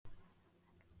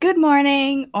Good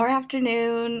morning, or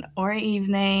afternoon, or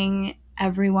evening,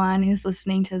 everyone who's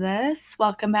listening to this.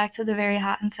 Welcome back to the Very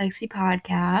Hot and Sexy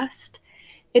podcast.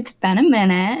 It's been a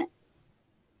minute.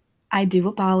 I do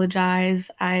apologize.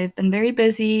 I've been very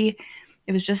busy.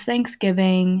 It was just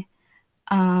Thanksgiving.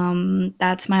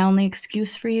 That's my only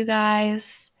excuse for you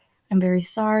guys. I'm very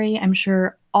sorry. I'm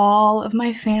sure all of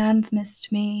my fans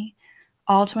missed me.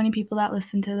 All 20 people that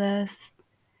listened to this.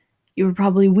 You were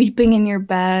probably weeping in your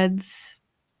beds.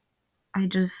 I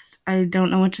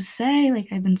don't know what to say. Like,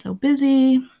 I've been so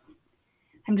busy.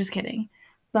 I'm just kidding.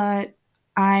 But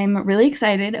I'm really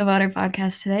excited about our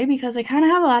podcast today because I kind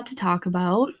of have a lot to talk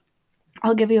about.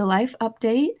 I'll give you a life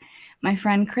update. My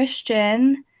friend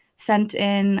Christian sent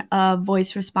in a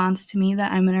voice response to me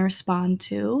that I'm going to respond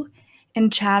to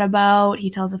and chat about. He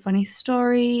tells a funny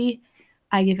story.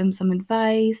 I give him some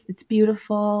advice. It's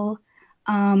beautiful.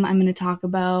 I'm going to talk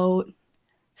about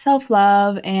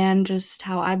self-love and just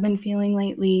how I've been feeling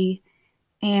lately.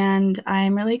 And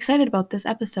I'm really excited about this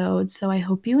episode, so I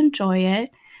hope you enjoy it.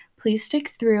 Please stick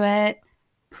through it.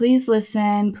 Please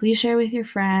listen. Please share with your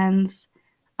friends.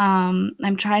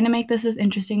 I'm trying to make this as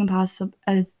interesting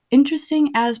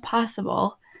as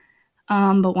possible.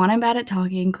 But one, I'm bad at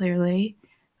talking, clearly.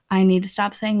 I need to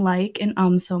stop saying like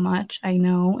and so much. I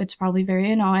know it's probably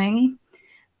very annoying,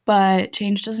 but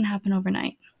change doesn't happen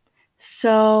overnight.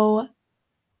 So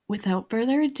without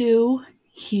further ado,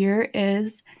 here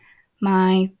is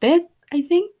my fifth, I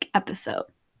think, episode.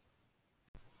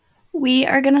 We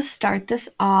are going to start this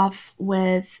off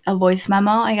with a voice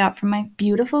memo I got from my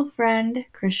beautiful friend,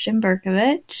 Christian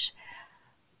Berkovich.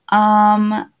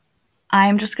 I'm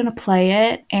just going to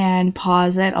play it and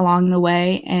pause it along the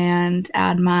way and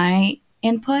add my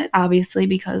input, obviously,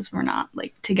 because we're not,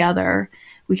 like, together.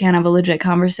 We can't have a legit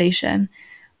conversation.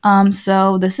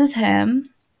 So this is him,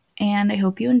 and I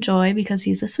hope you enjoy because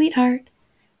he's a sweetheart.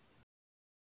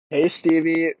 Hey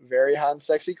Stevie, very hot and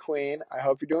sexy queen. I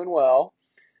hope you're doing well.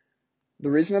 The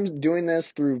reason I'm doing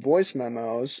this through voice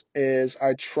memos is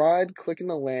I tried clicking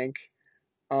the link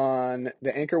on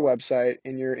the Anchor website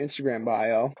in your Instagram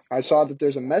bio. I saw that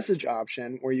there's a message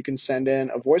option where you can send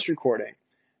in a voice recording,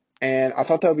 and I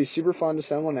thought that would be super fun to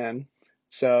send one in.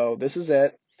 So this is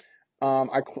it.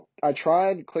 I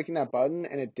tried clicking that button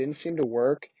and it didn't seem to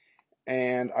work,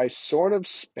 and I sort of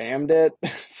spammed it.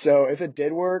 So if it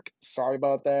did work, sorry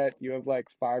about that. You have like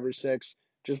 5 or 6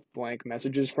 just blank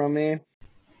messages from me.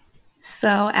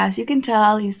 So, as you can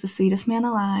tell, he's the sweetest man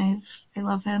alive. I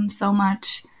love him so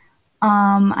much.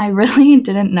 I really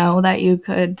didn't know that you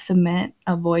could submit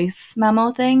a voice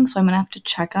memo thing, so I'm gonna have to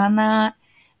check on that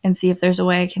and see if there's a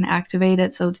way I can activate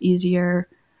it so it's easier,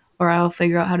 or I'll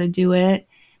figure out how to do it.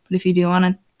 But if you do want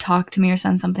to talk to me or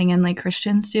send something in like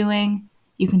Christian's doing,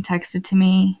 you can text it to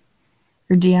me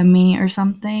or DM me or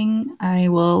something. I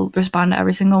will respond to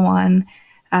every single one.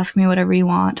 Ask me whatever you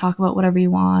want, talk about whatever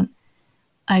you want.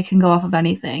 I can go off of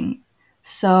anything.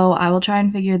 So I will try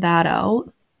and figure that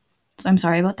out. So I'm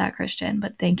sorry about that, Christian,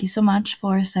 but thank you so much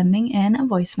for sending in a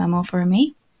voice memo for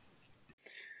me.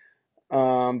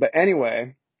 But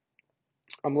anyway,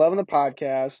 I'm loving the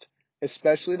podcast,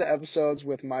 especially the episodes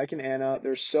with Mike and Anna.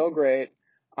 They're so great.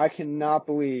 I cannot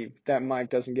believe that Mike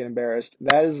doesn't get embarrassed.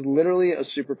 That is literally a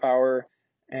superpower,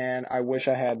 and I wish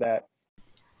I had that.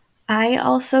 I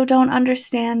also don't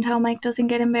understand how Mike doesn't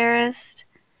get embarrassed.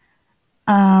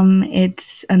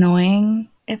 It's annoying,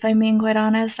 if I'm being quite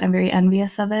honest. I'm very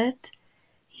envious of it.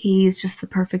 He's just the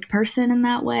perfect person in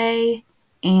that way,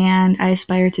 and I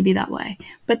aspire to be that way.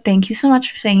 But thank you so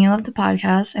much for saying you love the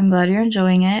podcast. I'm glad you're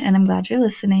enjoying it, and I'm glad you're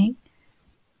listening.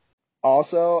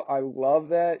 Also, I love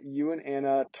that you and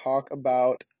Anna talk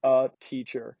about a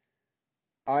teacher.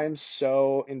 I am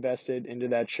so invested into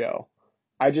that show.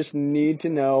 I just need to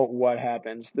know what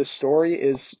happens. The story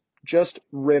is just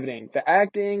riveting. The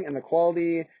acting and the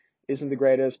quality isn't the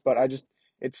greatest, but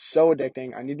it's so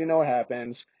addicting. I need to know what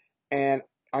happens. And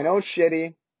I know it's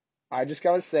shitty. I just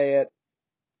gotta say it.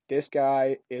 This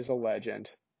guy is a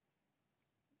legend.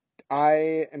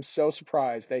 I am so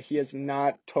surprised that he has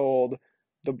not told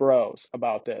the bros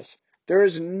about this. There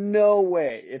is no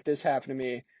way, if this happened to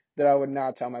me, that I would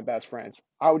not tell my best friends.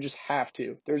 I would just have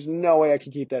to. There's no way I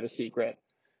could keep that a secret.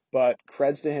 But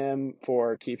creds to him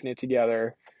for keeping it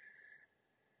together.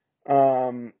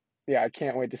 Yeah, I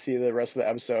can't wait to see the rest of the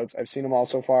episodes. I've seen them all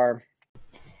so far.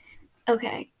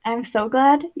 Okay, I'm so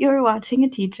glad you're watching a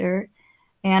teacher.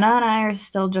 Anna and I are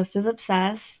still just as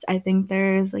obsessed. I think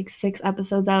there's like 6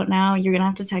 episodes out now. You're gonna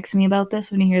have to text me about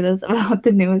this when you hear this about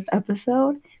the newest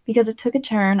episode because it took a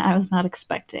turn I was not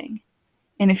expecting.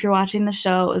 And if you're watching the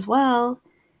show as well,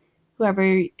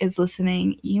 whoever is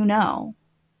listening, you know.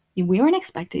 We weren't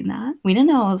expecting that. We didn't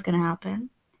know what was going to happen.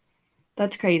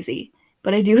 That's crazy.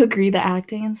 But I do agree the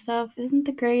acting and stuff isn't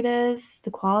the greatest.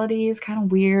 The quality is kind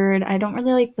of weird. I don't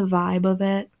really like the vibe of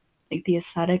it, like the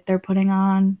aesthetic they're putting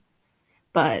on.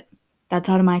 But that's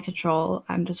out of my control.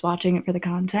 I'm just watching it for the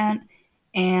content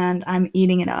and I'm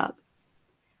eating it up.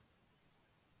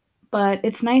 But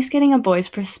it's nice getting a boy's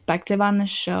perspective on the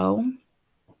show.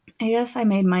 I guess I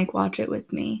made Mike watch it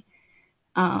with me.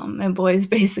 And boys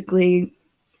basically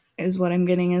is what I'm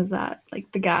getting is that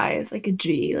like the guy is like a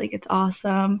G, like it's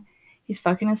awesome. He's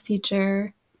fucking his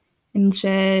teacher and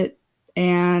shit,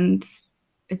 and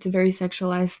it's a very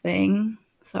sexualized thing.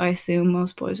 So I assume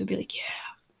most boys would be like, yeah.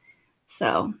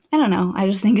 So I don't know. I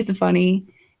just think it's funny.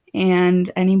 And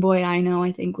any boy I know,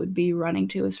 I think, would be running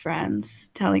to his friends,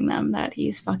 telling them that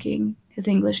he's fucking his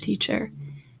English teacher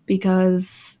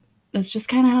because that's just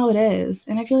kind of how it is.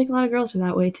 And I feel like a lot of girls are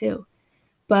that way too.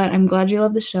 But I'm glad you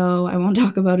love the show. I won't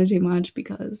talk about it too much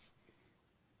because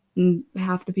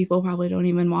half the people probably don't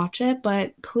even watch it.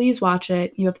 But please watch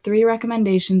it. You have 3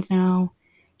 recommendations now.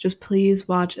 Just please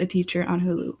watch A Teacher on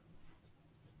Hulu.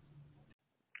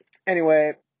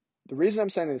 Anyway, the reason I'm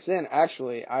sending this in,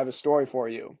 actually, I have a story for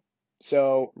you.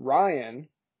 So Ryan,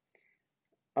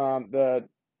 the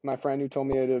my friend who told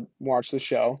me to watch the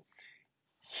show,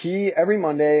 he every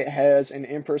Monday has an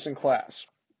in-person class.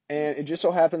 And it just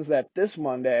so happens that this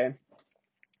Monday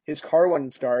his car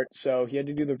wouldn't start, so he had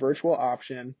to do the virtual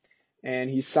option, and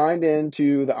he signed in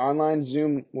to the online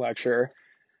Zoom lecture,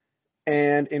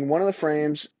 and in one of the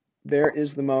frames there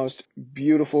is the most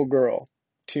beautiful girl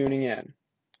tuning in.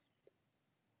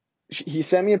 He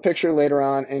sent me a picture later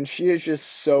on, and she is just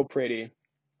so pretty.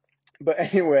 But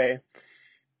anyway,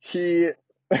 he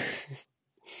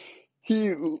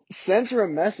he sends her a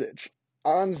message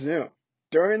on Zoom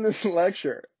during this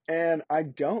lecture, and I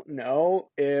don't know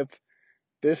if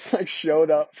this like showed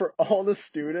up for all the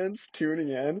students tuning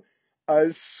in.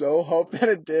 I so hope that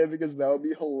it did because that would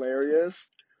be hilarious.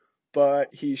 But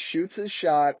he shoots his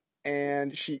shot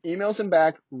and she emails him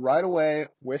back right away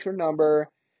with her number.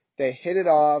 They hit it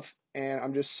off, and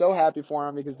I'm just so happy for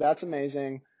him because that's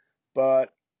amazing. But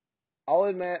I'll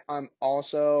admit I'm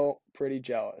also pretty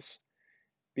jealous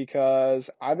because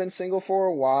I've been single for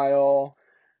a while.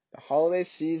 The holiday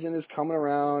season is coming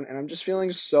around and I'm just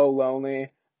feeling so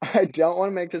lonely. I don't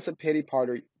want to make this a pity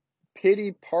party,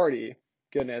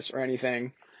 goodness, or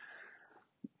anything,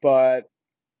 but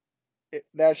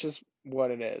that's just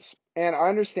what it is. And I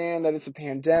understand that it's a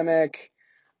pandemic.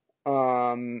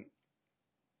 Um,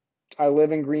 I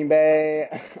live in Green Bay.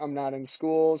 I'm not in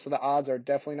school, so the odds are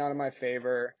definitely not in my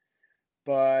favor.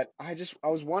 But I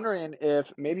was wondering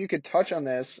if maybe you could touch on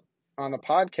this on the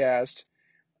podcast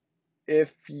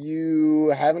if you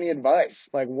have any advice.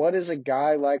 Like, what is a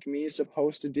guy like me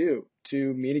supposed to do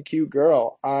to meet a cute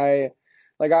girl? I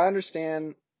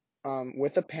understand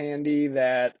with the pandy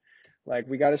that like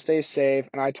we got to stay safe,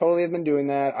 and I totally have been doing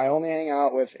that. I only hang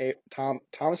out with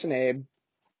Thomas and Abe,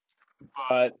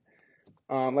 but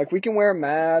like we can wear a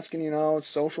mask and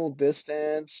social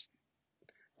distance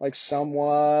like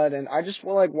somewhat, and I just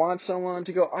will like want someone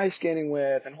to go ice skating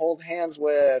with and hold hands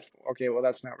with. Okay, well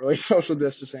that's not really social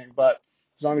distancing, but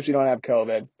as long as you don't have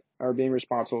COVID or being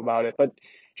responsible about it, but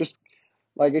just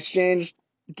like exchange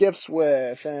gifts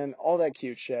with and all that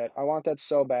cute shit. I want that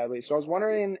so badly. So I was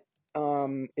wondering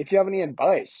if you have any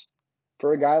advice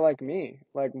for a guy like me.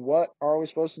 Like what are we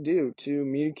supposed to do to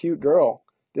meet a cute girl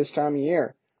this time of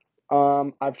year?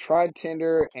 I've tried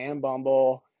Tinder and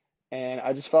Bumble and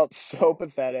I just felt so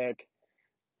pathetic.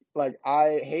 Like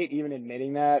I hate even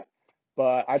admitting that,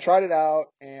 but I tried it out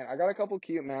and I got a couple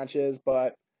cute matches,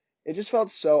 but it just felt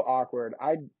so awkward.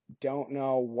 I don't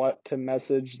know what to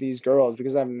message these girls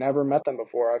because I've never met them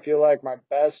before. I feel like my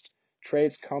best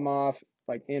traits come off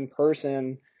like in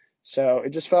person, so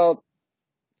it just felt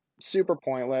super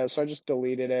pointless. So I just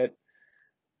deleted it.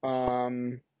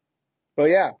 Um, but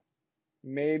yeah,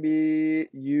 maybe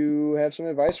you have some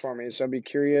advice for me. So I'd be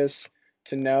curious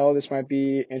to know. This might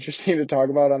be interesting to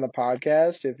talk about on the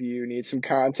podcast if you need some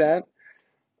content.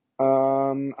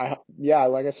 Yeah,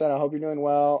 like I said, I hope you're doing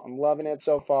well. I'm loving it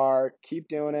so far. Keep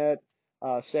doing it.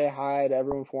 Say hi to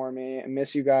everyone for me. I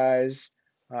miss you guys.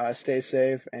 Stay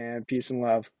safe and peace and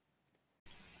love.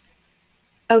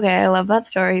 Okay, I love that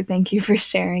story. Thank you for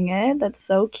sharing it. That's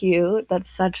so cute. That's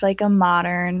such like a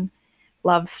modern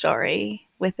love story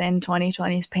within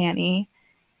 2020's panty.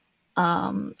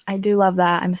 I do love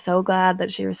that. I'm so glad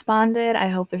that she responded. I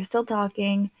hope they're still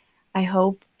talking. I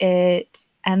hope it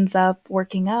ends up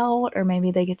working out, or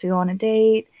maybe they get to go on a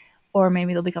date, or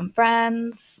maybe they'll become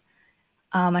friends.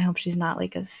 I hope she's not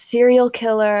like a serial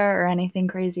killer or anything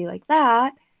crazy like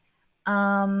that.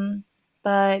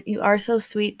 But you are so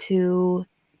sweet too.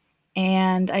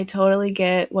 And I totally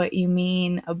get what you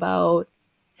mean about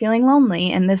feeling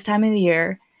lonely. And this time of the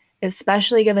year,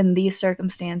 especially given these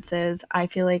circumstances, I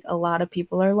feel like a lot of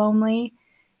people are lonely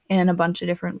in a bunch of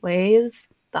different ways.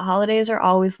 The holidays are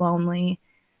always lonely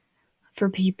for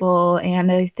people,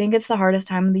 and I think it's the hardest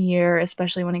time of the year,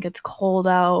 especially when it gets cold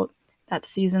out. That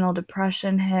seasonal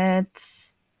depression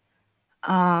hits.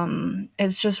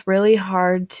 It's just really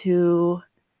hard to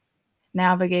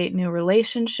navigate new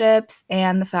relationships,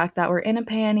 and the fact that we're in a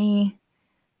panty,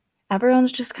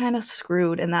 everyone's just kind of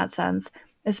screwed in that sense,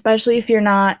 especially if you're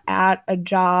not at a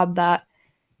job that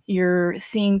you're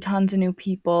seeing tons of new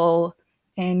people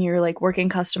and you're like working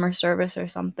customer service or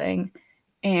something,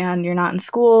 and you're not in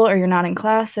school or you're not in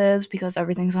classes because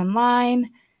everything's online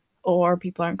or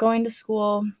people aren't going to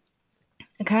school.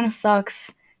 It kind of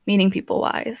sucks meeting people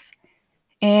wise.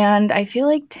 And I feel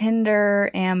like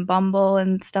Tinder and Bumble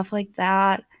and stuff like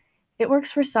that, it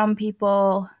works for some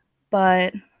people,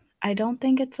 but I don't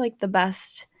think it's like the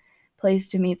best place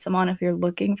to meet someone if you're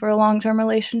looking for a long-term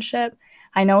relationship.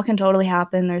 I know it can totally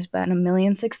happen. There's been a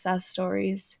million success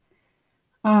stories.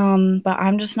 But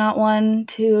I'm just not one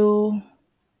to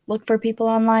look for people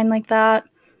online like that.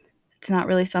 It's not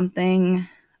really something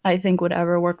I think would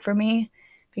ever work for me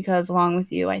because, along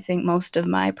with you, I think most of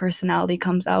my personality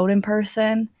comes out in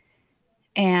person,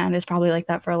 and it's probably like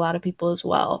that for a lot of people as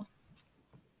well.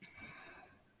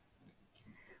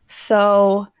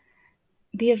 So,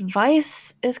 the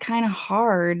advice is kind of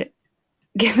hard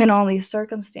given all these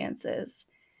circumstances.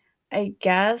 I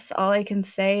guess all I can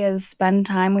say is spend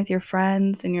time with your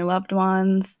friends and your loved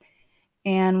ones.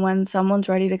 And when someone's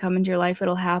ready to come into your life,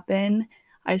 it'll happen.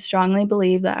 I strongly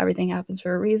believe that everything happens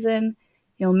for a reason.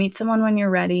 You'll meet someone when you're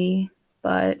ready,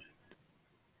 but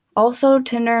also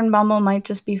Tinder and Bumble might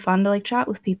just be fun to like chat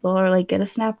with people or like get a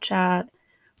Snapchat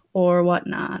or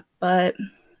whatnot. But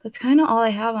that's kind of all I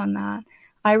have on that.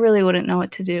 I really wouldn't know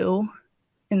what to do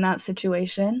in that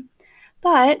situation.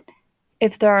 But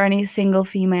if there are any single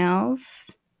females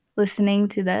listening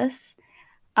to this,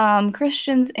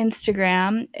 Christian's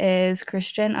Instagram is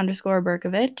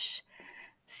Christian_Berkovitz,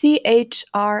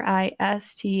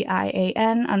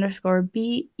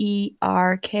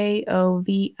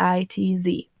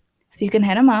 CHRISTIAN_BERKOVITZ. So you can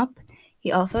hit him up.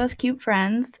 He also has cute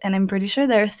friends, and I'm pretty sure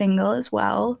they're single as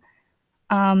well.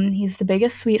 He's the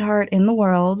biggest sweetheart in the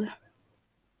world.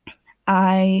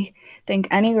 I think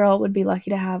any girl would be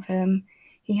lucky to have him.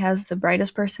 He has the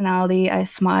brightest personality. I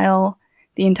smile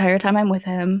the entire time I'm with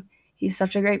him. He's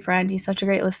such a great friend. He's such a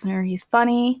great listener. He's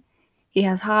funny. He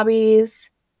has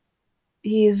hobbies.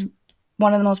 He's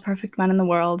one of the most perfect men in the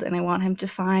world, and I want him to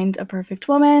find a perfect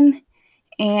woman.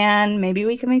 And maybe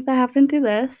we can make that happen through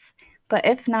this. But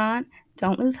if not,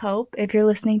 don't lose hope. If you're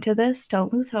listening to this,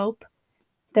 don't lose hope.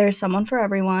 There's someone for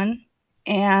everyone.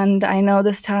 And I know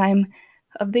this time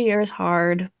of the year is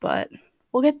hard, but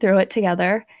we'll get through it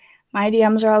together. My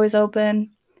DMs are always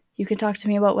open. You can talk to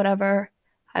me about whatever.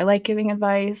 I like giving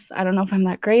advice. I don't know if I'm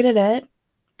that great at it,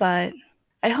 but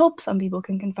I hope some people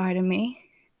can confide in me.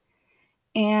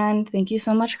 And thank you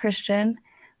so much, Christian,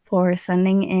 for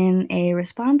sending in a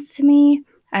response to me.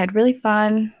 I had really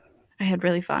fun. I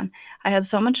had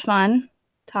so much fun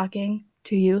talking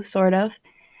to you, sort of.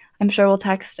 I'm sure we'll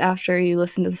text after you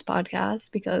listen to this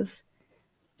podcast because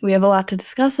we have a lot to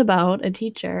discuss about a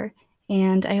teacher.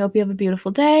 And I hope you have a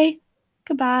beautiful day.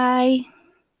 Goodbye.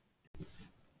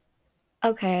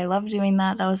 Okay, I love doing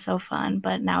that. That was so fun.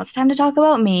 But now it's time to talk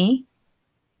about me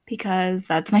because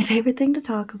that's my favorite thing to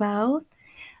talk about.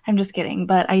 I'm just kidding,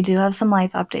 but I do have some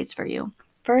life updates for you.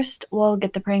 First, we'll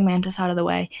get the praying mantis out of the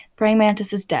way. Praying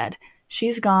mantis is dead.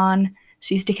 She's gone.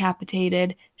 She's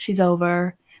decapitated. She's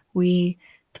over. We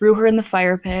threw her in the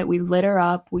fire pit. We lit her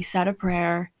up. We said a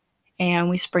prayer, and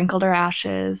we sprinkled her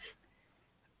ashes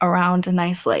around a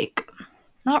nice lake.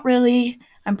 Not really.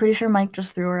 I'm pretty sure Mike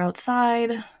just threw her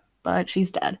outside, but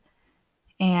she's dead.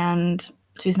 And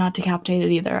she's not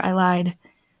decapitated either. I lied.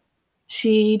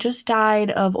 She just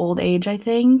died of old age, I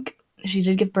think. She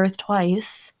did give birth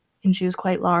twice, and she was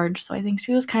quite large, so I think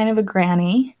she was kind of a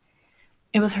granny.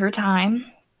 It was her time.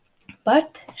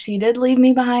 But she did leave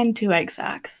me behind 2 egg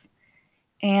sacs,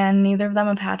 and neither of them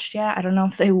have hatched yet. I don't know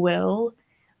if they will.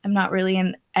 I'm not really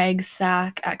an egg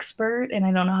sac expert, and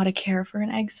I don't know how to care for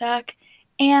an egg sac,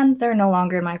 and they're no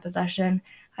longer in my possession.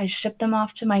 I shipped them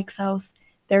off to Mike's house.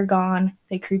 They're gone.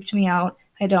 They creeped me out.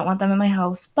 I don't want them in my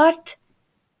house, but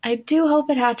I do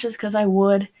hope it hatches because I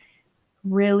would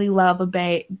really love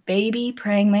a baby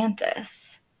praying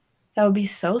mantis. That would be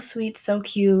so sweet, so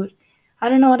cute. I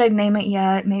don't know what I'd name it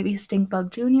yet. Maybe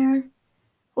Stinkbug Jr.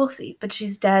 We'll see. But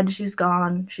she's dead. She's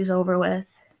gone. She's over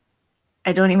with.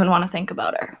 I don't even want to think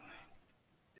about her.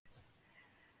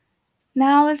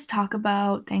 Now let's talk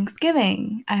about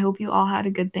Thanksgiving. I hope you all had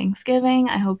a good Thanksgiving.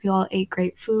 I hope you all ate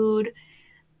great food.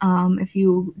 If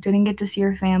you didn't get to see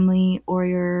your family, or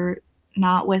you're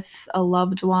not with a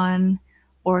loved one,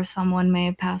 or someone may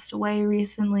have passed away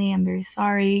recently, I'm very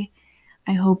sorry.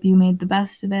 I hope you made the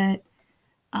best of it.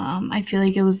 I feel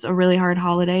like it was a really hard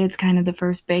holiday. It's kind of the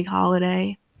first big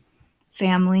holiday,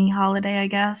 family holiday, I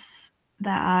guess,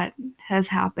 that has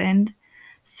happened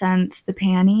since the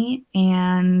panty,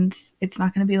 and it's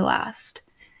not going to be the last.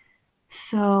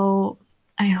 So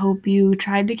I hope you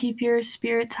tried to keep your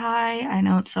spirits high. I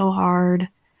know it's so hard.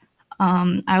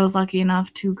 I was lucky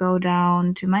enough to go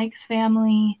down to Mike's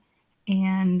family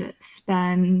and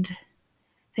spend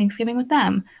Thanksgiving with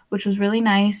them, which was really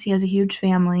nice. He has a huge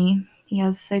family. He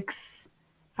has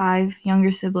 5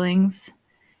 younger siblings.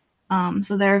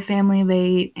 So they're a family of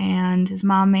 8, and his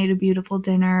mom made a beautiful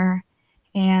dinner,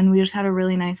 and we just had a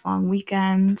really nice long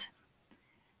weekend.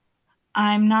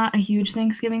 I'm not a huge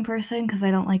Thanksgiving person because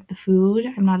I don't like the food.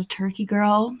 I'm not a turkey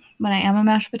girl, but I am a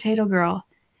mashed potato girl.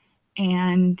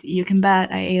 And you can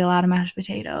bet I ate a lot of mashed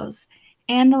potatoes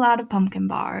and a lot of pumpkin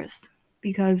bars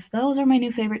because those are my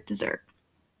new favorite dessert.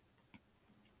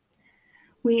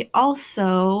 We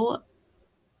also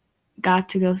got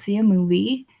to go see a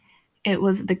movie. It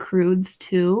was The Croods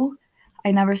 2.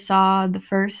 I never saw the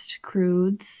first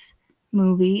Croods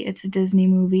movie. It's a Disney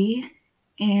movie,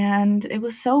 and it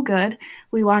was so good.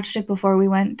 We watched it before we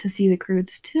went to see The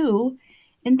Croods 2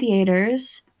 in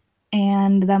theaters,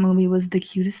 and that movie was the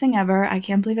cutest thing ever. I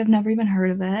can't believe I've never even heard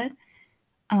of it.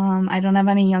 I don't have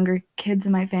any younger kids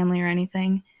in my family or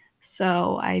anything,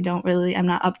 so I'm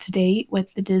not up to date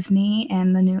with the Disney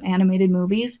and the new animated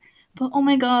movies. But oh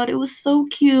my god, it was so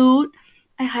cute.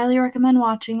 I highly recommend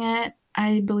watching it.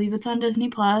 I believe it's on Disney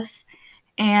Plus.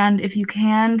 And if you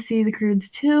can see The Croods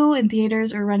 2 in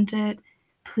theaters or rent it,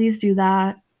 please do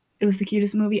that. It was the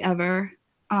cutest movie ever.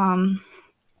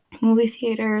 Movie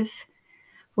theaters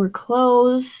were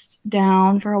closed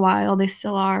down for a while. They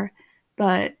still are.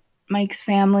 But Mike's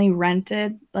family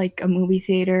rented like a movie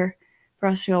theater for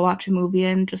us to go watch a movie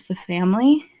in, just the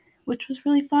family, which was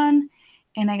really fun.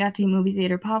 And I got to eat movie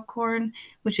theater popcorn,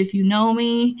 which, if you know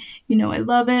me, you know I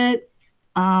love it.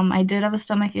 I did have a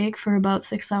stomach ache for about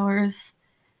 6 hours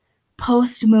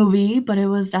post movie, but it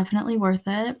was definitely worth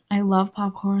it. I love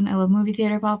popcorn. I love movie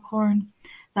theater popcorn.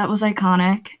 That was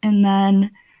iconic. And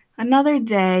then another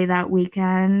day that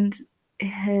weekend,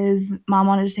 his mom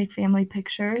wanted to take family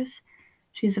pictures.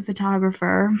 She's a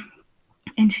photographer,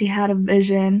 and she had a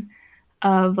vision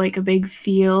of like a big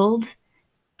field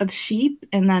of sheep,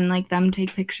 and then like them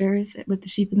take pictures with the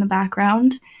sheep in the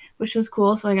background, which was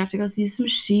cool. So I got to go see some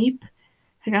sheep.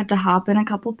 I got to hop in a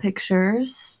couple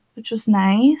pictures, which was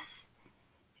nice.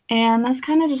 And that's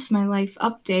kind of just my life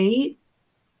update.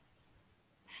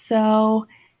 So,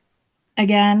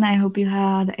 again, I hope you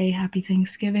had a happy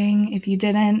Thanksgiving. If you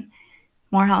didn't,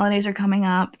 more holidays are coming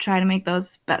up. Try to make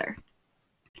those better.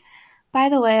 By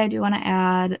the way, I do want to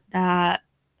add that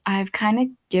I've kind of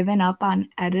given up on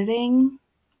editing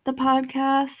the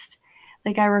podcast.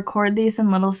 Like, I record these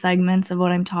in little segments of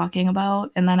what I'm talking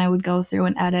about, and then I would go through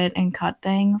and edit and cut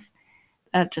things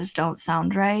that just don't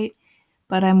sound right.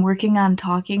 But I'm working on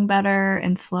talking better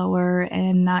and slower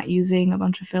and not using a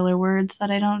bunch of filler words that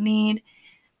I don't need,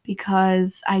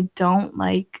 because I don't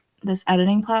like this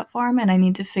editing platform and I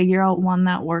need to figure out one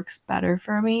that works better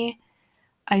for me.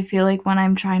 I feel like when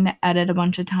I'm trying to edit a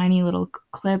bunch of tiny little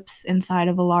clips inside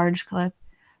of a large clip,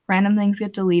 random things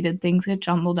get deleted, things get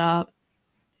jumbled up.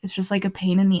 It's just like a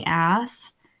pain in the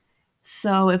ass.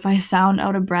 So if I sound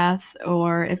out of breath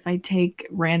or if I take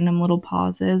random little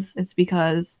pauses, it's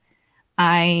because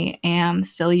I am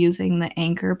still using the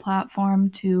Anchor platform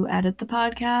to edit the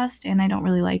podcast, and I don't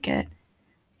really like it.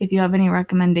 If you have any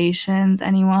recommendations,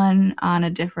 anyone on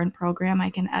a different program I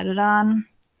can edit on,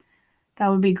 that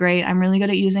would be great. I'm really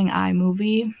good at using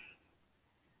iMovie,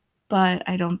 but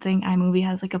I don't think iMovie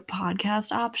has like a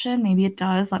podcast option. Maybe it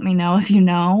does. Let me know if you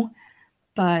know.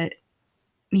 But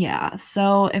yeah,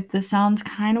 so if this sounds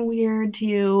kind of weird to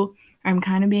you, or I'm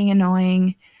kind of being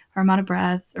annoying, or I'm out of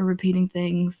breath, or repeating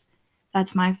things,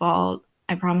 that's my fault.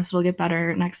 I promise it'll get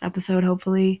better next episode,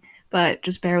 hopefully, but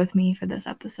just bear with me for this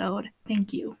episode.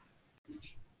 Thank you.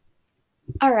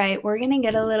 All right, we're gonna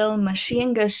get a little mushy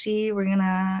and gushy. We're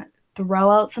gonna throw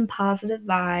out some positive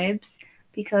vibes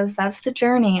because that's the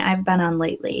journey I've been on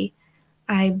lately.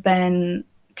 I've been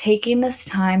taking this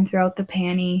time throughout the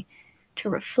panty to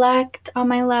reflect on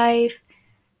my life,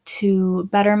 to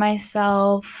better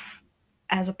myself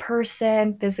as a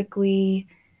person, physically,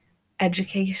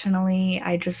 educationally.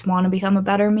 I just want to become a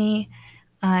better me.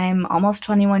 I'm almost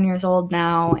 21 years old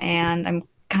now, and I'm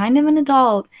kind of an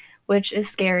adult, which is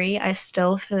scary. I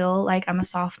still feel like I'm a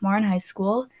sophomore in high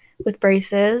school with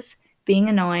braces, being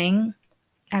annoying.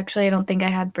 Actually, I don't think I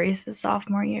had braces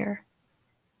sophomore year.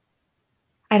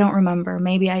 I don't remember.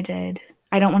 Maybe I did.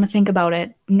 I don't want to think about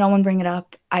it. No one bring it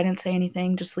up. I didn't say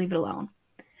anything. Just leave it alone.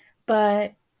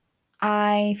 But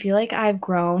I feel like I've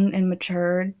grown and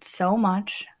matured so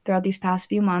much throughout these past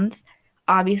few months.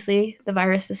 Obviously, the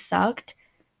virus has sucked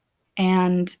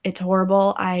and it's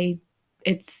horrible.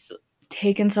 It's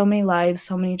taken so many lives,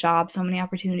 so many jobs, so many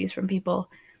opportunities from people.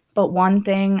 But one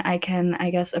thing I can,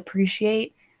 I guess,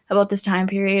 appreciate about this time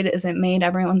period is it made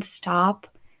everyone stop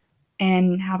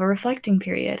and have a reflecting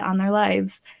period on their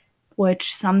lives,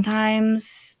 which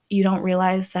sometimes you don't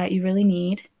realize that you really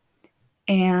need.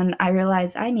 And I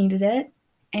realized I needed it.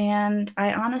 And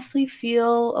I honestly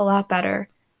feel a lot better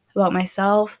about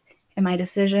myself and my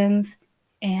decisions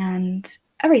and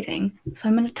everything. So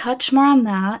I'm going to touch more on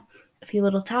that, a few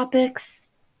little topics,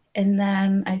 and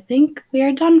then I think we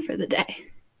are done for the day.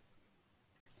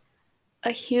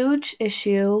 A huge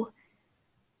issue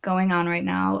going on right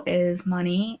now is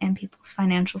money and people's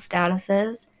financial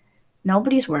statuses.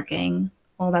 Nobody's working.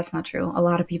 Well, that's not true. A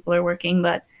lot of people are working,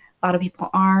 but a lot of people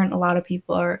aren't. A lot of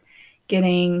people are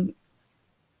getting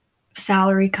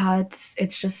salary cuts.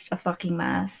 It's just a fucking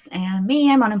mess. And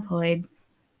me, I'm unemployed.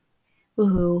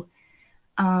 Woohoo.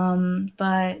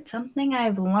 But something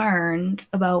I've learned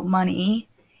about money,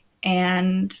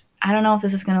 and I don't know if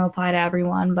this is going to apply to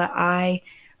everyone, but I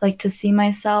like to see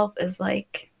myself as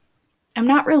like, I'm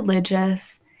not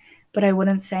religious, but I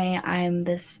wouldn't say I'm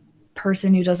this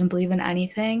person who doesn't believe in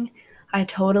anything. I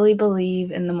totally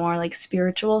believe in the more like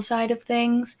spiritual side of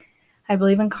things. I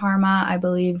believe in karma. I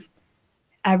believe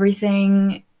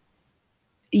everything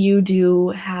you do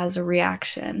has a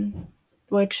reaction,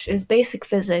 which is basic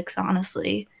physics,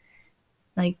 honestly.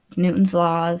 Like Newton's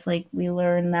laws, like we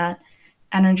learn that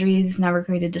energy is never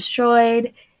created,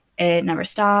 destroyed, it never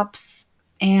stops.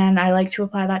 And I like to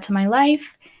apply that to my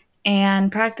life.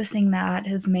 And practicing that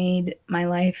has made my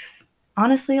life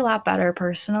honestly a lot better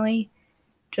personally,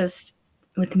 just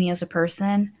with me as a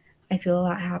person. I feel a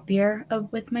lot happier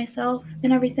with myself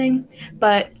and everything.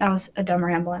 But that was a dumb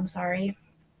ramble. I'm sorry.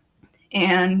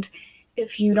 And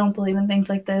if you don't believe in things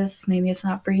like this, maybe it's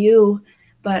not for you.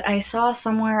 But I saw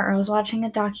somewhere, or I was watching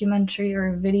a documentary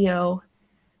or a video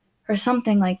or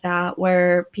something like that,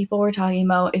 where people were talking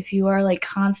about if you are like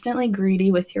constantly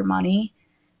greedy with your money,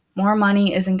 more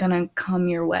money isn't going to come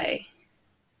your way.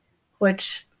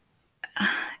 Which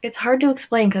it's hard to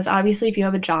explain because obviously, if you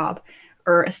have a job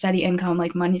or a steady income,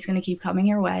 like money's going to keep coming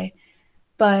your way.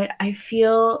 But I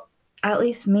feel, at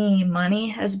least me, money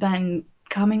has been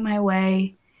coming my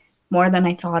way more than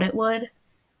I thought it would,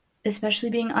 especially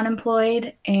being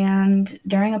unemployed and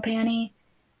during a panty.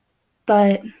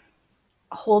 But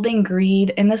holding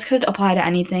greed, and this could apply to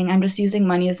anything, I'm just using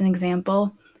money as an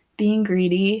example. Being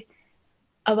greedy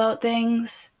about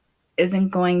things isn't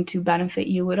going to benefit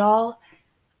you at all.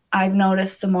 I've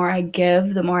noticed the more I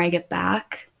give, the more I get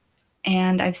back.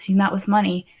 And I've seen that with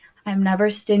money. I'm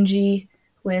never stingy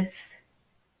with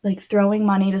like throwing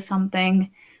money to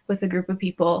something with a group of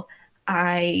people.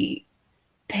 I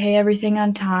pay everything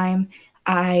on time.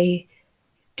 I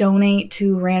donate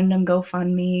to random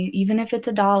GoFundMe, even if it's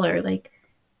 $1. Like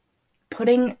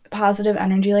putting positive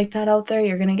energy like that out there,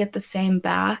 you're going to get the same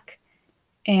back.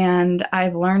 And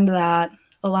I've learned that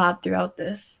a lot throughout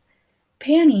this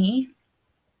panty.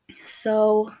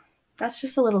 So that's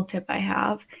just a little tip I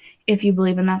have if you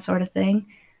believe in that sort of thing.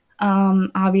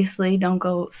 Obviously, don't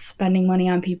go spending money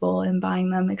on people and buying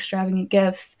them extravagant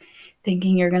gifts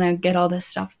thinking you're going to get all this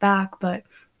stuff back, but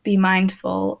be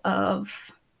mindful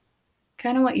of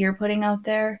kind of what you're putting out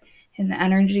there and the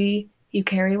energy you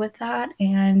carry with that,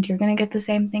 and you're going to get the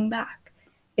same thing back.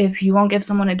 If you won't give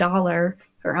someone $1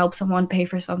 or help someone pay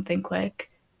for something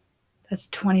quick, that's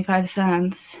 25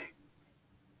 cents.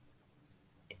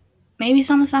 Maybe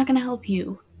someone's not going to help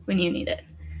you when you need it.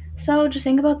 So just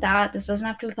think about that. This doesn't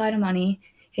have to apply to money,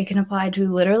 it can apply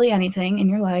to literally anything in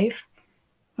your life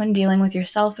when dealing with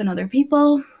yourself and other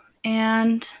people.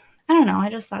 And I don't know, I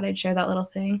just thought I'd share that little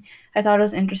thing. I thought it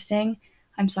was interesting.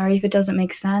 I'm sorry if it doesn't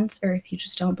make sense or if you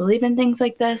just don't believe in things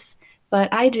like this,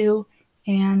 but I do.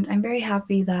 And I'm very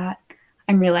happy that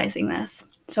I'm realizing this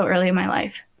so early in my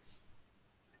life.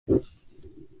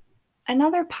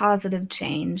 Another positive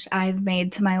change I've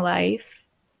made to my life,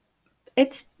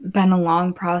 it's been a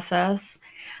long process.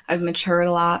 I've matured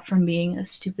a lot from being a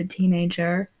stupid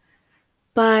teenager,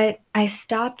 but I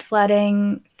stopped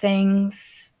letting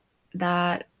things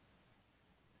that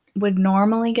would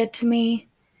normally get to me,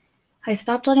 I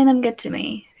stopped letting them get to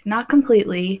me. Not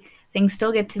completely. Things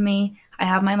still get to me. I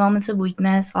have my moments of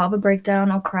weakness. I'll have a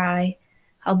breakdown. I'll cry.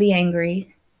 I'll be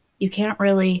angry. You can't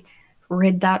really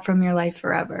rid that from your life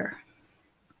forever.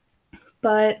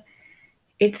 But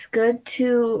it's good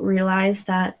to realize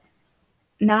that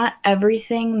not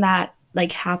everything that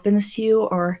like happens to you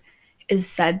or is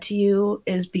said to you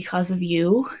is because of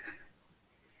you,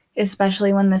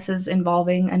 especially when this is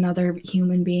involving another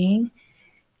human being.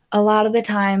 A lot of the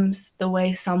times, the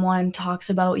way someone talks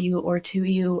about you or to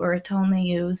you or a tone they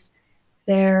use,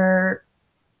 they're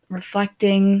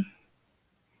reflecting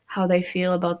how they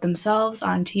feel about themselves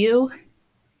onto you.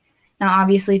 Now,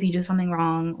 obviously, if you do something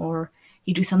wrong or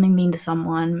you do something mean to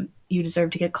someone, you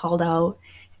deserve to get called out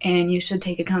and you should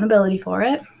take accountability for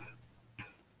it.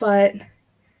 But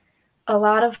a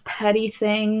lot of petty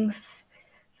things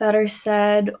that are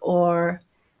said or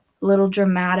little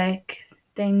dramatic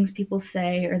things people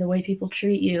say or the way people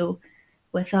treat you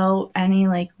without any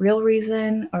like real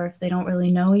reason or if they don't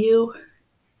really know you,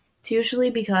 it's usually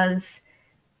because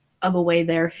of a way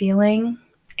they're feeling,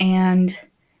 and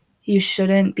you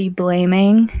shouldn't be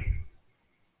blaming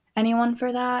anyone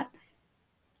for that.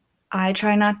 I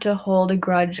try not to hold a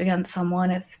grudge against someone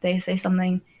if they say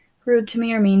something rude to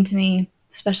me or mean to me,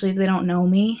 especially if they don't know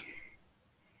me,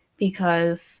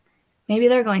 because maybe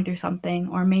they're going through something,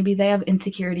 or maybe they have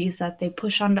insecurities that they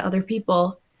push onto other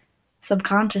people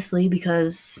subconsciously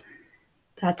because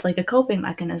that's like a coping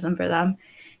mechanism for them.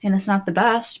 And it's not the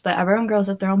best, but everyone grows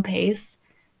at their own pace,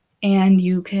 and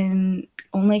you can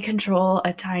only control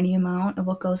a tiny amount of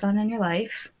what goes on in your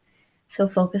life. So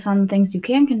focus on the things you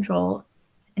can control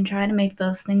and try to make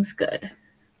those things good.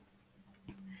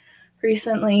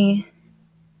 Recently,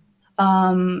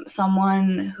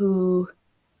 someone who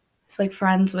is like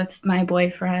friends with my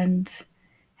boyfriend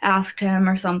asked him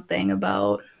or something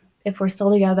about if we're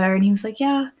still together, and he was like,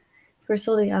 yeah, we're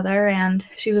still together. And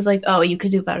she was like, oh, you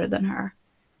could do better than her,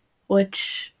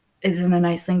 which isn't a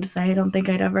nice thing to say. I don't think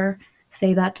I'd ever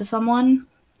say that to someone,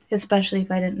 especially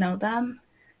if I didn't know them.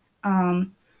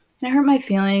 And it hurt my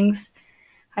feelings.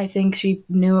 I think she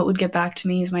knew it would get back to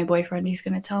me. He's my boyfriend. He's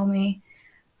going to tell me.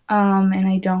 And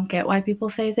I don't get why people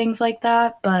say things like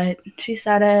that, but she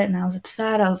said it and I was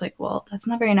upset. I was like, well, that's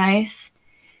not very nice.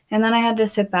 And then I had to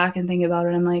sit back and think about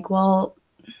it. I'm like, well,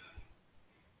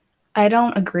 I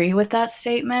don't agree with that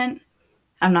statement.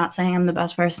 I'm not saying I'm the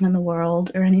best person in the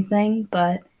world or anything,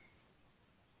 but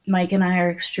Mike and I are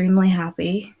extremely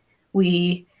happy.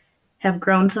 We have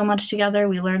grown so much together.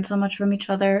 We learned so much from each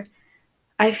other.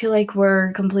 I feel like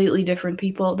we're completely different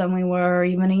people than we were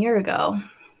even a year ago.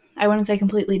 I wouldn't say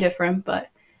completely different, but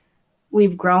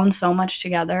we've grown so much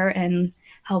together and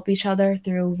help each other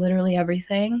through literally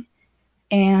everything.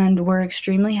 And we're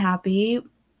extremely happy.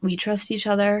 We trust each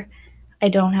other. I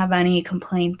don't have any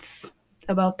complaints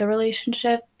about the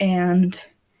relationship. And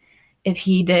if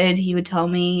he did, he would tell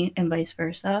me, and vice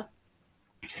versa.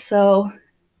 So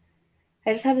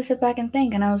I just had to sit back and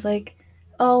think. And I was like,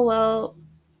 oh, well,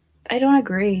 I don't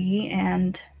agree.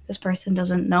 And this person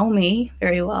doesn't know me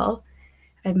very well.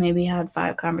 I've maybe had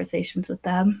 5 conversations with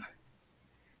them.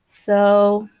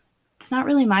 So it's not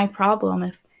really my problem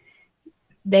if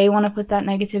they want to put that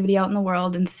negativity out in the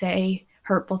world and say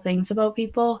hurtful things about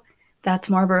people. That's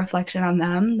more of a reflection on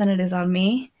them than it is on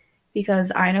me,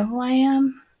 because I know who I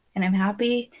am and I'm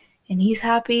happy and he's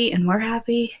happy and we're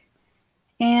happy.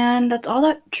 And that's all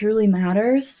that truly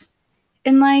matters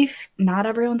in life. Not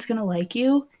everyone's going to like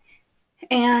you.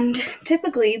 And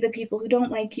typically, the people who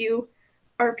don't like you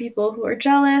are people who are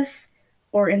jealous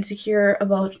or insecure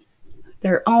about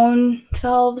their own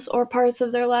selves or parts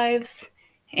of their lives,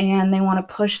 and they want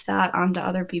to push that onto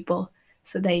other people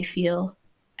so they feel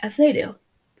as they do.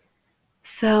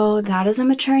 So, that is a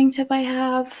maturing tip I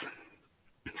have.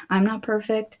 I'm not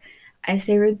perfect. I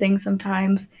say rude things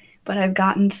sometimes, but I've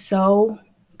gotten so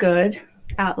good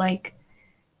at like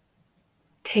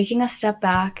taking a step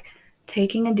back,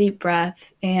 taking a deep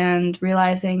breath, and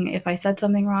realizing if I said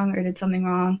something wrong or did something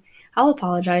wrong, I'll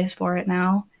apologize for it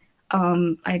now.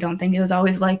 I don't think it was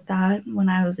always like that when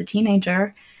I was a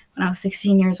teenager, when I was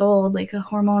 16 years old, like a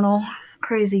hormonal,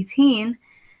 crazy teen.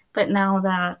 But now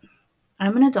that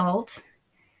I'm an adult,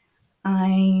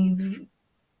 I've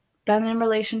been in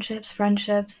relationships,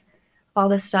 friendships, all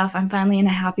this stuff. I'm finally in a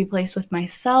happy place with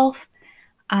myself.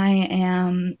 I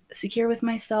am secure with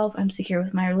myself. I'm secure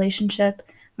with my relationship,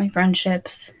 my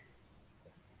friendships.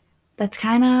 That's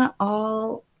kind of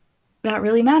all that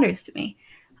really matters to me.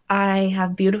 I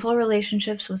have beautiful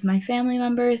relationships with my family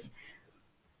members.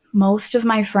 Most of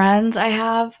my friends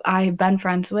I've been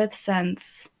friends with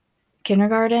since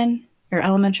kindergarten or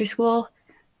elementary school.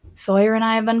 Sawyer and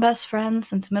I have been best friends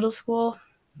since middle school.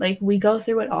 Like, we go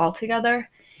through it all together.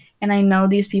 And I know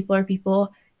these people are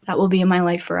people that will be in my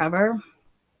life forever.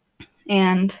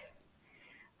 And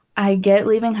I get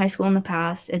leaving high school in the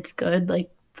past. It's good. Like,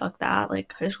 fuck that.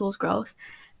 Like, high school's gross.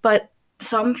 But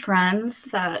some friends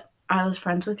that I was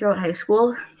friends with throughout high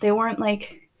school, they weren't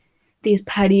like these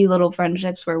petty little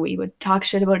friendships where we would talk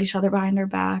shit about each other behind our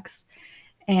backs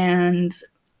and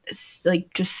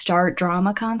like just start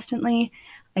drama constantly.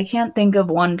 I can't think of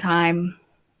one time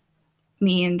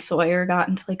me and Sawyer got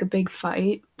into like a big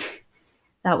fight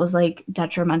that was like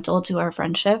detrimental to our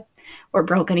friendship or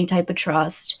broke any type of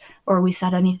trust or we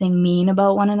said anything mean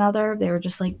about one another. They were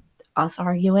just like us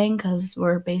arguing because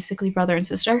we're basically brother and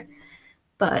sister.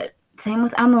 But same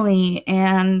with Emily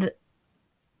and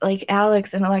like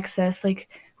Alex and Alexis. Like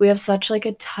we have such like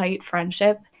a tight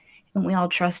friendship and we all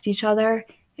trust each other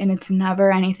and it's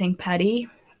never anything petty.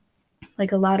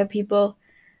 Like a lot of people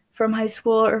from high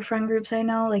school or friend groups I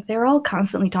know, like they're all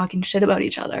constantly talking shit about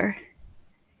each other.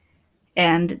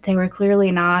 And they were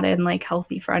clearly not in like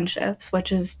healthy friendships,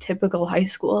 which is typical high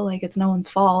school. Like it's no one's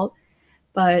fault.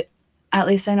 But at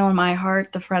least I know in my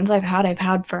heart, the friends I've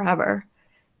had forever.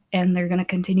 And they're going to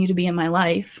continue to be in my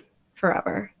life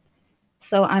forever.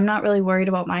 So I'm not really worried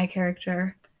about my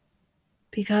character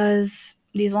because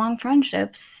these long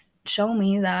friendships show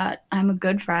me that I'm a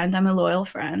good friend, I'm a loyal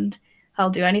friend, I'll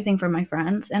do anything for my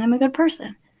friends, and I'm a good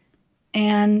person.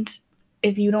 And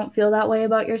if you don't feel that way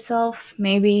about yourself,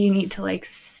 maybe you need to like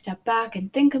step back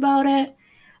and think about it.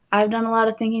 I've done a lot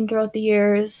of thinking throughout the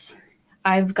years.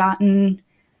 I've gotten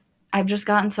I've just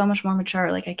gotten so much more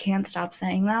mature. Like I can't stop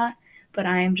saying that, but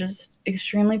I am just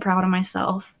extremely proud of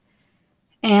myself.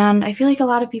 And I feel like a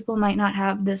lot of people might not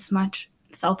have this much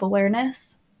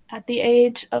self-awareness at the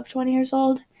age of 20 years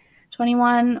old,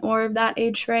 21 or that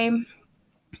age frame.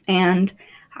 And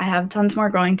I have tons more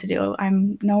growing to do.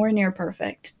 I'm nowhere near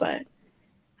perfect, but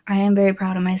I am very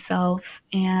proud of myself.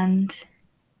 And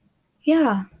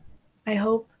yeah, I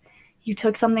hope you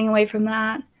took something away from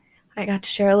that. I got to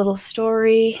share a little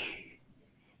story,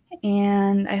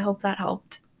 and I hope that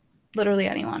helped literally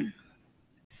anyone.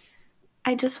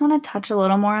 I just want to touch a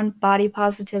little more on body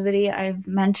positivity. I've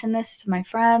mentioned this to my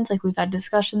friends, like we've had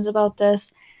discussions about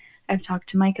this. I've talked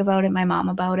to Mike about it, my mom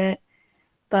about it,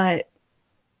 but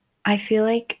I feel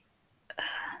like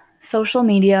social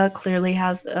media clearly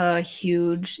has a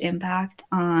huge impact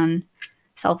on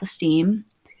self esteem.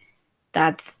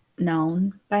 That's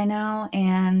known by now,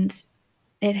 and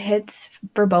it hits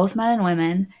for both men and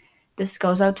women. This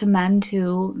goes out to men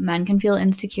too. Men can feel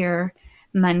insecure,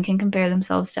 men can compare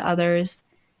themselves to others.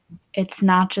 It's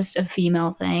not just a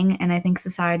female thing, and I think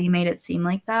society made it seem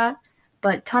like that,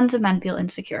 but tons of men feel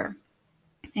insecure.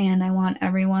 And I want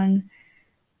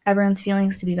everyone's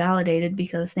feelings to be validated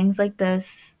because things like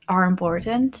this are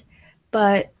important.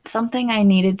 But something I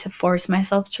needed to force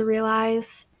myself to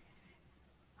realize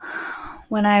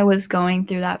when I was going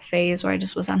through that phase where I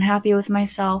just was unhappy with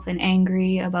myself and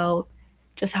angry about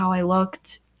just how I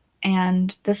looked.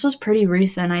 And this was pretty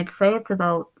recent. I'd say it's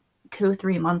about 2 or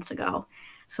 3 months ago.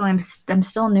 So I'm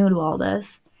still new to all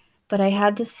this, but I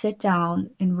had to sit down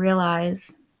and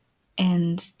realize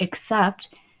and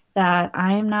accept that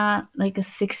I am not like a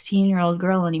 16-year-old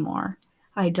girl anymore.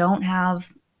 I don't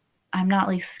have I'm not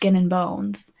like skin and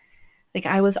bones. Like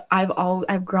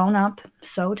I've grown up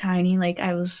so tiny, like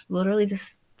I was literally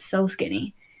just so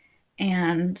skinny.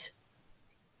 And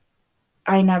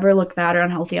I never looked bad or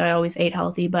unhealthy. I always ate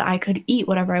healthy, but I could eat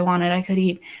whatever I wanted. I could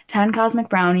eat 10 cosmic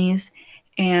brownies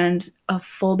and a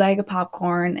full bag of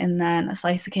popcorn and then a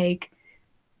slice of cake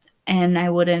and I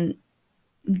wouldn't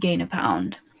gain a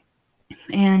pound.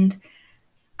 And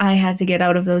I had to get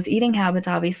out of those eating habits,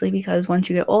 obviously, because once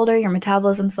you get older, your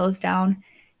metabolism slows down.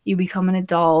 You become an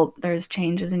adult. There's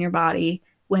changes in your body.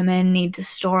 Women need to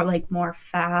store like more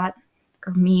fat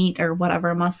or meat or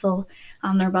whatever muscle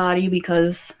on their body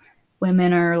because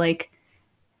women are like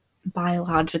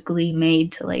biologically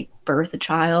made to like birth a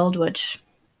child, which,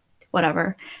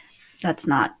 whatever. That's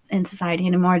not in society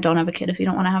anymore. Don't have a kid if you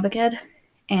don't want to have a kid.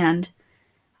 And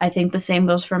I think the same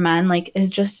goes for men. Like, it's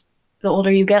just the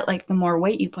older you get, like, the more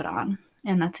weight you put on.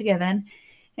 And that's a given.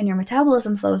 And your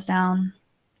metabolism slows down.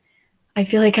 I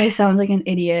feel like I sound like an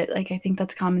idiot. Like, I think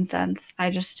that's common sense. I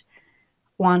just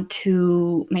want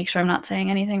to make sure I'm not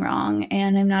saying anything wrong.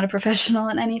 And I'm not a professional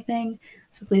in anything.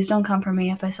 So please don't come for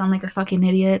me if I sound like a fucking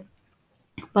idiot.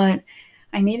 But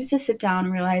I needed to sit down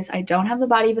and realize I don't have the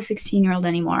body of a 16-year-old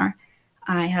anymore.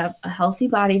 I have a healthy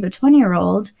body of a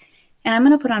 20-year-old and I'm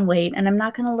going to put on weight and I'm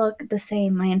not going to look the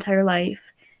same my entire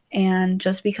life. And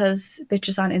just because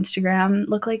bitches on Instagram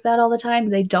look like that all the time,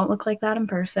 they don't look like that in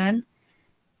person.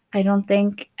 I don't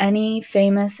think any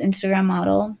famous Instagram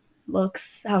model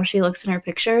looks how she looks in her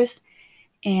pictures.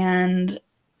 And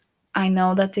I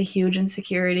know that's a huge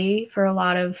insecurity for a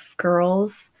lot of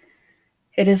girls.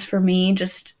 It is for me,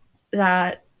 just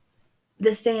that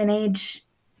this day and age,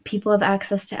 people have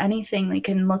access to anything. They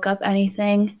can look up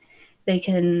anything, they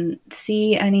can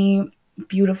see any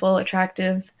beautiful,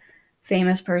 attractive,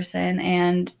 famous person.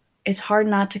 And it's hard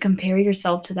not to compare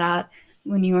yourself to that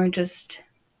when you are just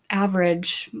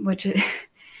average, which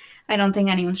I don't think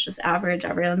anyone's just average.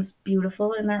 Everyone's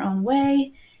beautiful in their own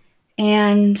way.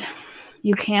 And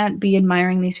you can't be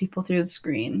admiring these people through the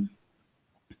screen.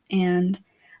 And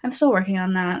I'm still working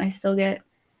on that. I still get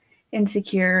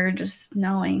insecure just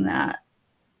knowing that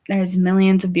there's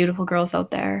millions of beautiful girls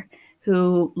out there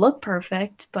who look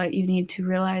perfect, but you need to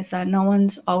realize that no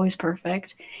one's always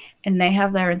perfect and they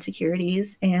have their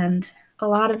insecurities. And a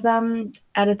lot of them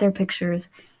edit their pictures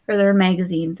or their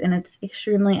magazines, and it's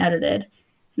extremely edited.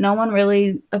 No one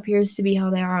really appears to be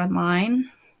how they are online.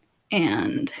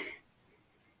 And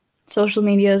social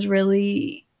media has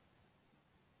really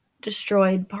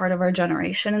destroyed part of our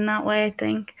generation in that way, I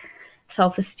think.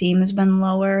 Self esteem has been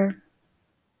lower.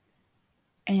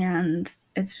 And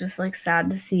it's just like sad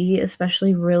to see,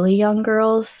 especially really young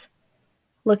girls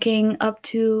looking up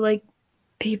to like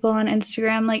people on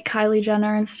Instagram like Kylie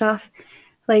Jenner and stuff.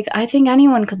 Like, I think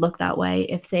anyone could look that way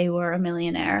if they were a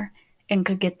millionaire and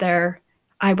could get their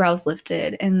eyebrows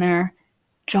lifted and their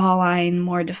jawline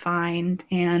more defined.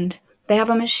 And they have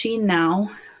a machine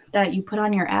now that you put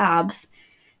on your abs,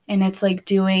 and it's like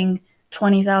doing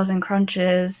 20,000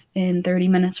 crunches in 30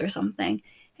 minutes or something.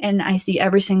 And I see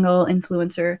every single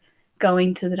influencer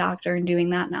going to the doctor and doing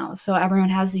that now. So everyone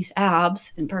has these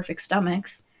abs and perfect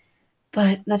stomachs,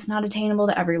 but that's not attainable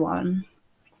to everyone.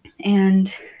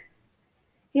 And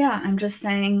yeah, I'm just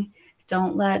saying,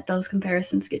 don't let those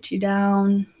comparisons get you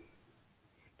down.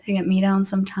 They get me down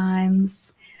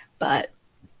sometimes, but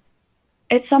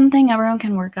it's something everyone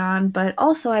can work on. But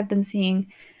also, I've been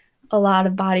seeing a lot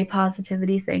of body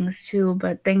positivity things too,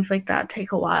 but things like that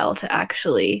take a while to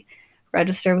actually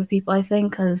register with people, I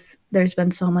think, because there's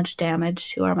been so much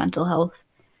damage to our mental health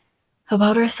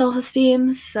about our self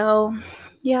esteem. So,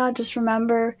 yeah, just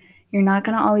remember you're not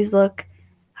going to always look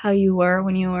how you were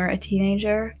when you were a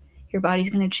teenager. Your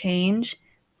body's going to change.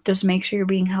 Just make sure you're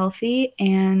being healthy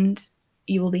and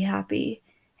you will be happy.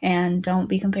 And don't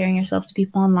be comparing yourself to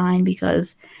people online,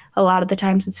 because a lot of the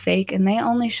times it's fake and they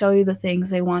only show you the things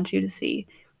they want you to see.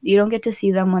 You don't get to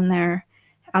see them when they're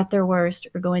at their worst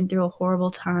or going through a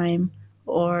horrible time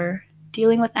or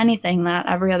dealing with anything that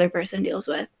every other person deals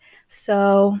with.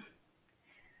 So,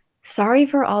 sorry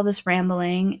for all this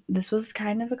rambling. This was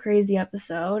kind of a crazy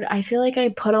episode. I feel like I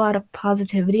put a lot of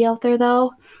positivity out there,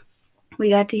 though. We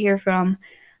got to hear from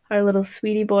our little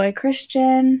sweetie boy,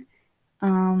 Christian.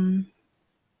 Um,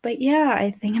 but yeah,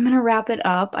 I think I'm going to wrap it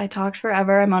up. I talked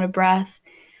forever. I'm out of breath.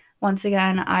 Once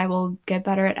again, I will get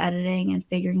better at editing and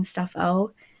figuring stuff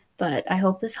out. But I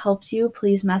hope this helps you.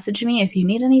 Please message me if you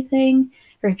need anything,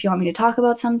 or if you want me to talk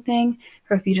about something,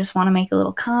 or if you just want to make a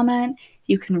little comment.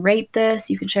 You can rate this,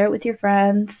 you can share it with your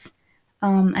friends.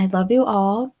 I love you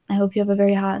all. I hope you have a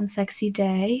very hot and sexy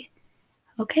day.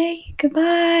 Okay,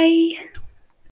 goodbye.